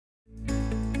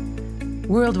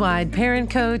Worldwide parent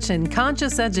coach and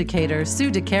conscious educator Sue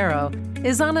DeCaro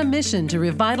is on a mission to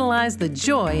revitalize the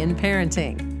joy in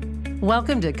parenting.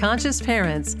 Welcome to Conscious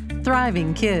Parents,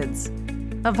 Thriving Kids,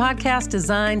 a podcast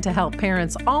designed to help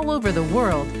parents all over the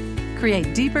world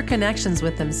create deeper connections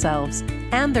with themselves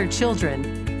and their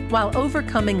children while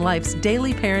overcoming life's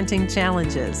daily parenting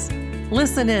challenges.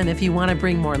 Listen in if you want to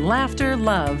bring more laughter,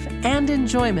 love, and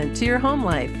enjoyment to your home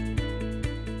life.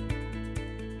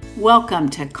 Welcome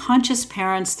to Conscious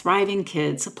Parents, Thriving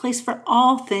Kids, a place for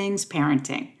all things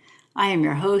parenting. I am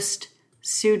your host,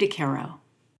 Sue DeCaro.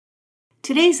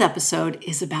 Today's episode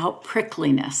is about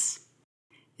prickliness.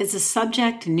 It's a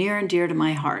subject near and dear to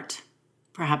my heart.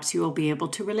 Perhaps you will be able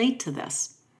to relate to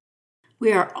this.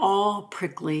 We are all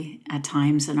prickly at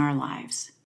times in our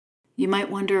lives. You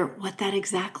might wonder what that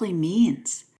exactly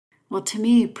means. Well, to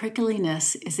me,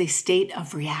 prickliness is a state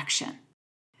of reaction.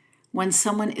 When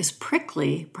someone is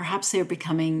prickly, perhaps they're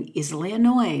becoming easily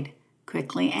annoyed,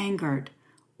 quickly angered,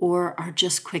 or are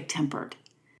just quick-tempered.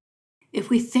 If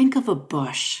we think of a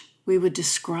bush, we would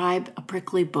describe a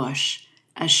prickly bush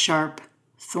as sharp,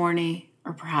 thorny,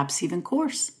 or perhaps even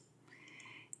coarse.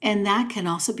 And that can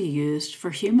also be used for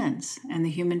humans and the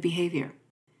human behavior.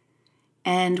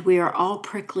 And we are all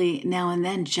prickly now and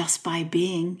then just by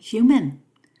being human.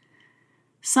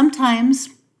 Sometimes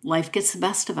life gets the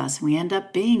best of us and we end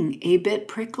up being a bit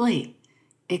prickly.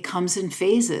 It comes in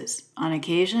phases. On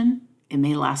occasion, it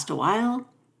may last a while,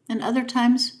 and other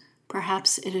times,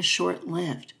 perhaps it is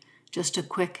short-lived, just a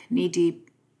quick, knee-deep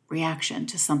reaction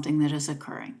to something that is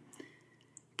occurring.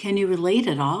 Can you relate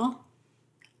at all?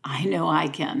 I know I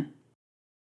can.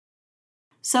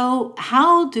 So,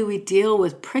 how do we deal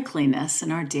with prickliness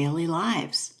in our daily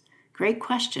lives? Great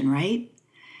question, right?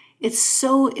 It's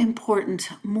so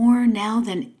important more now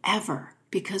than ever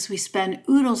because we spend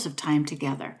oodles of time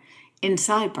together,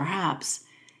 inside perhaps,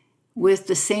 with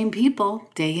the same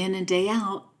people day in and day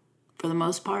out, for the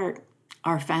most part,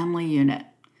 our family unit.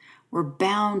 We're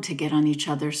bound to get on each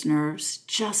other's nerves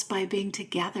just by being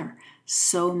together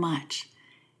so much.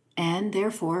 And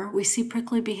therefore, we see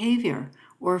prickly behavior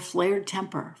or flared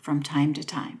temper from time to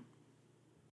time.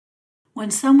 When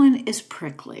someone is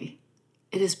prickly,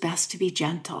 it is best to be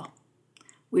gentle.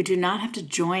 We do not have to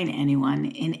join anyone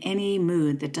in any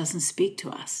mood that doesn't speak to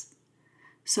us.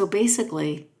 So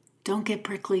basically, don't get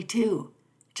prickly too,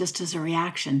 just as a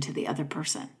reaction to the other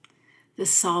person.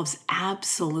 This solves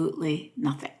absolutely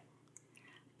nothing.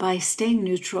 By staying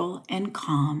neutral and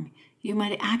calm, you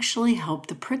might actually help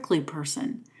the prickly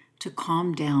person to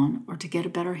calm down or to get a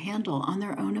better handle on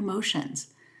their own emotions.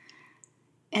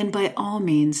 And by all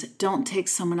means, don't take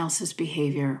someone else's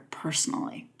behavior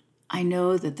personally. I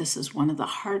know that this is one of the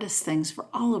hardest things for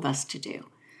all of us to do.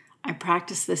 I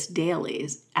practice this daily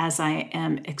as I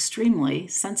am extremely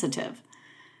sensitive.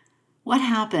 What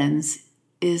happens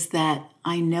is that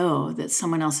I know that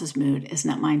someone else's mood is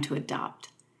not mine to adopt,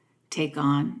 take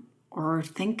on, or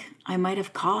think I might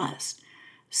have caused.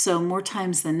 So more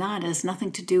times than not, it has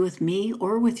nothing to do with me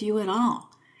or with you at all.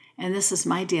 And this is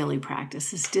my daily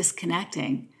practice, is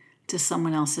disconnecting to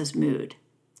someone else's mood.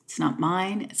 It's not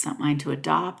mine. It's not mine to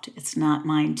adopt. It's not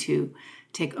mine to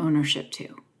take ownership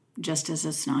to, just as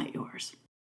it's not yours.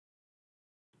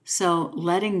 So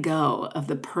letting go of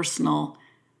the personal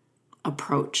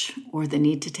approach or the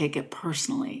need to take it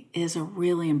personally is a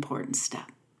really important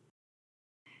step.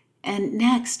 And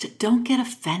next, don't get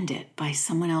offended by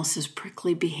someone else's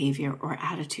prickly behavior or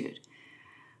attitude.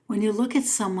 When you look at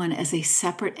someone as a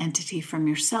separate entity from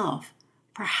yourself,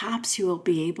 perhaps you will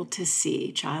be able to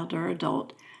see, child or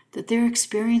adult, that they're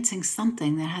experiencing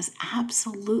something that has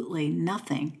absolutely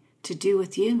nothing to do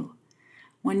with you.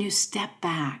 When you step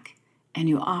back and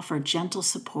you offer gentle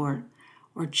support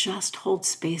or just hold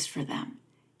space for them,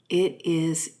 it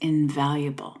is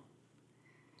invaluable.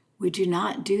 We do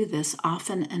not do this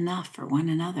often enough for one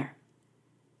another.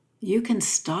 You can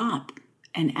stop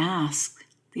and ask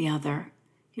the other,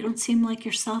 you don't seem like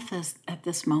yourself at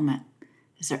this moment.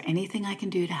 Is there anything I can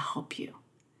do to help you?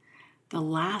 The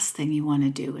last thing you want to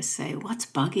do is say, what's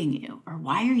bugging you? Or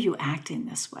why are you acting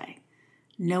this way?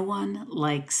 No one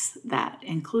likes that,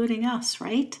 including us,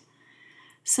 right?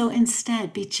 So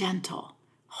instead, be gentle,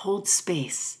 hold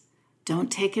space,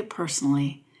 don't take it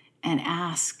personally, and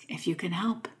ask if you can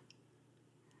help.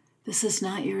 This is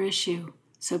not your issue,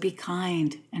 so be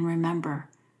kind and remember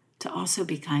to also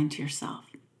be kind to yourself.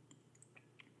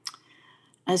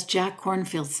 As Jack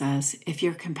Kornfield says, if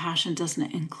your compassion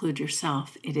doesn't include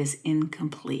yourself, it is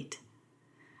incomplete.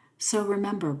 So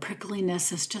remember,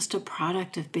 prickliness is just a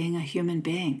product of being a human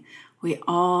being. We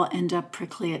all end up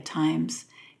prickly at times,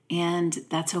 and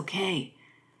that's okay.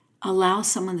 Allow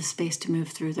someone the space to move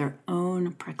through their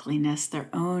own prickliness, their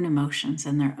own emotions,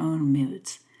 and their own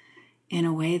moods in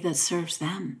a way that serves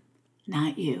them,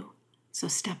 not you. So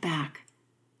step back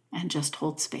and just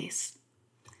hold space.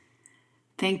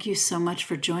 Thank you so much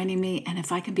for joining me. And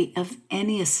if I can be of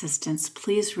any assistance,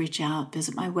 please reach out.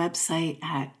 Visit my website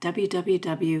at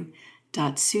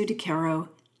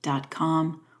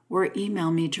www.suedecaro.com or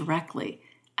email me directly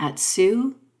at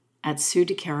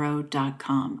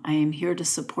sue@suedecaro.com. I am here to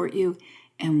support you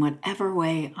in whatever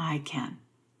way I can.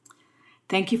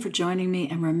 Thank you for joining me,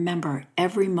 and remember,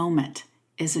 every moment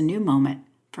is a new moment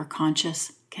for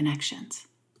conscious connections.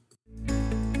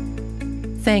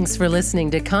 Thanks for listening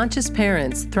to Conscious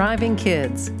Parents, Thriving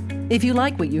Kids. If you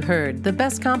like what you heard, the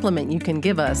best compliment you can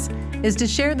give us is to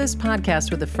share this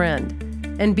podcast with a friend.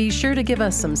 And be sure to give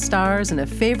us some stars and a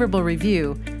favorable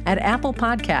review at Apple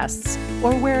Podcasts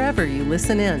or wherever you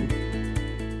listen in.